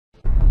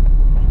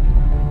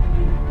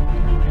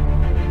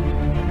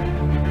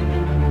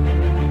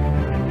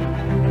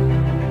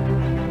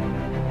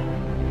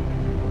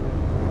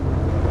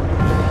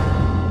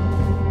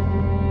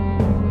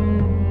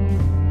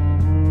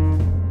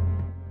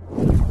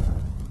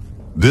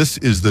This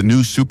is the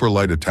new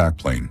super-light attack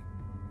plane.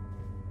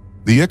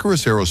 The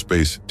Icarus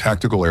Aerospace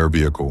Tactical Air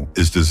Vehicle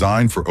is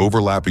designed for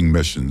overlapping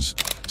missions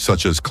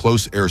such as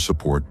close air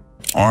support,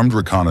 armed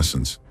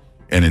reconnaissance,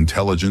 and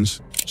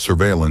intelligence,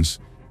 surveillance,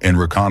 and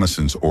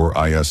reconnaissance or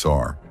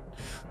ISR.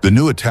 The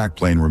new attack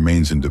plane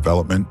remains in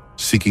development,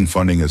 seeking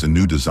funding as a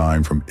new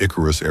design from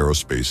Icarus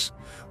Aerospace,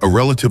 a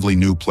relatively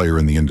new player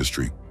in the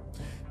industry.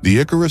 The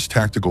Icarus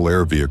Tactical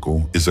Air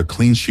Vehicle is a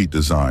clean-sheet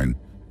design,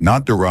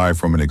 not derived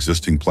from an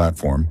existing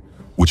platform,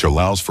 which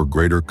allows for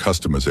greater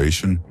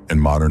customization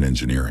and modern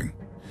engineering.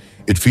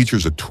 It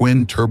features a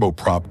twin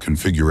turboprop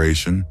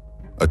configuration,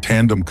 a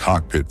tandem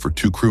cockpit for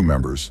 2 crew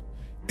members,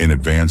 and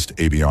advanced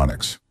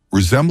avionics.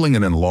 Resembling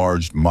an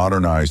enlarged,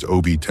 modernized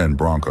OV-10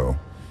 Bronco,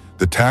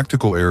 the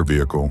tactical air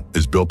vehicle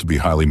is built to be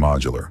highly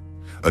modular,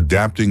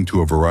 adapting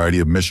to a variety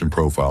of mission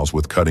profiles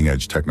with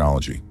cutting-edge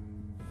technology.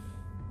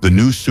 The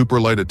new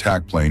super-light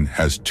attack plane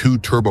has 2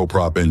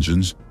 turboprop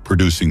engines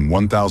producing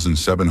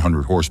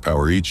 1,700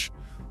 horsepower each,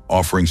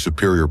 offering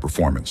superior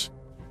performance.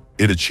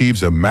 It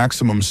achieves a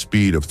maximum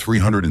speed of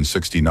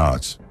 360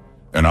 knots,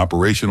 an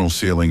operational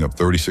ceiling of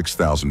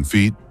 36,000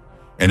 feet,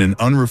 and an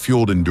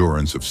unrefueled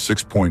endurance of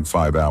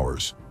 6.5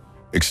 hours,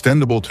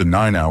 extendable to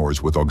 9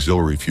 hours with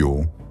auxiliary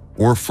fuel,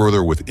 or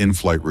further with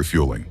in-flight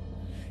refueling.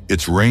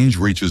 Its range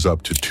reaches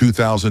up to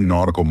 2,000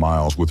 nautical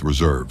miles with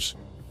reserves,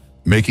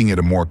 making it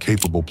a more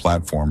capable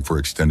platform for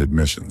extended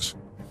missions.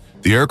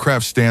 The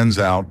aircraft stands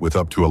out with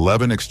up to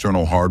 11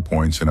 external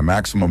hardpoints and a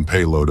maximum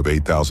payload of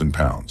 8,000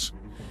 pounds.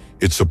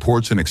 It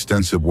supports an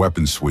extensive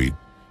weapons suite,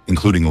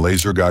 including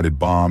laser-guided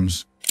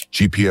bombs,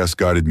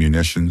 GPS-guided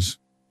munitions,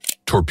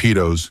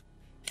 torpedoes,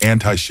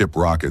 anti-ship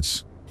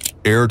rockets,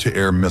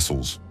 air-to-air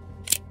missiles,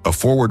 a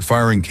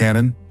forward-firing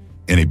cannon,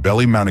 and a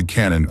belly-mounted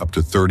cannon up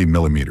to 30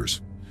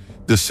 millimeters.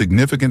 This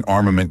significant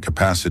armament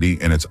capacity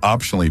and its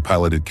optionally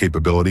piloted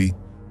capability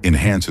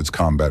enhance its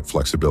combat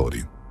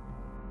flexibility.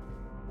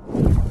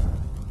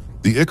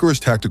 The Icarus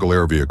Tactical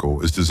Air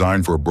Vehicle is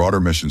designed for a broader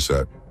mission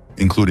set,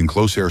 including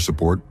close air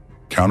support,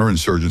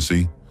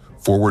 counterinsurgency,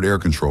 forward air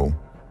control,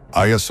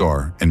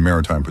 ISR, and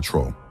maritime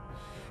patrol.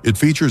 It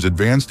features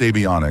advanced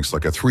avionics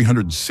like a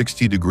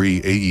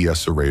 360-degree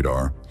AESA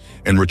radar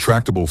and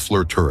retractable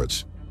FLIR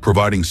turrets,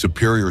 providing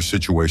superior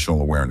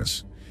situational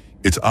awareness.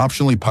 Its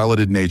optionally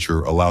piloted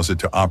nature allows it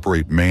to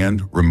operate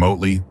manned,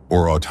 remotely,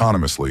 or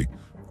autonomously,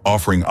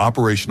 offering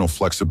operational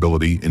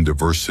flexibility in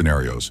diverse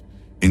scenarios,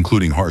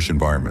 including harsh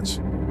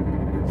environments.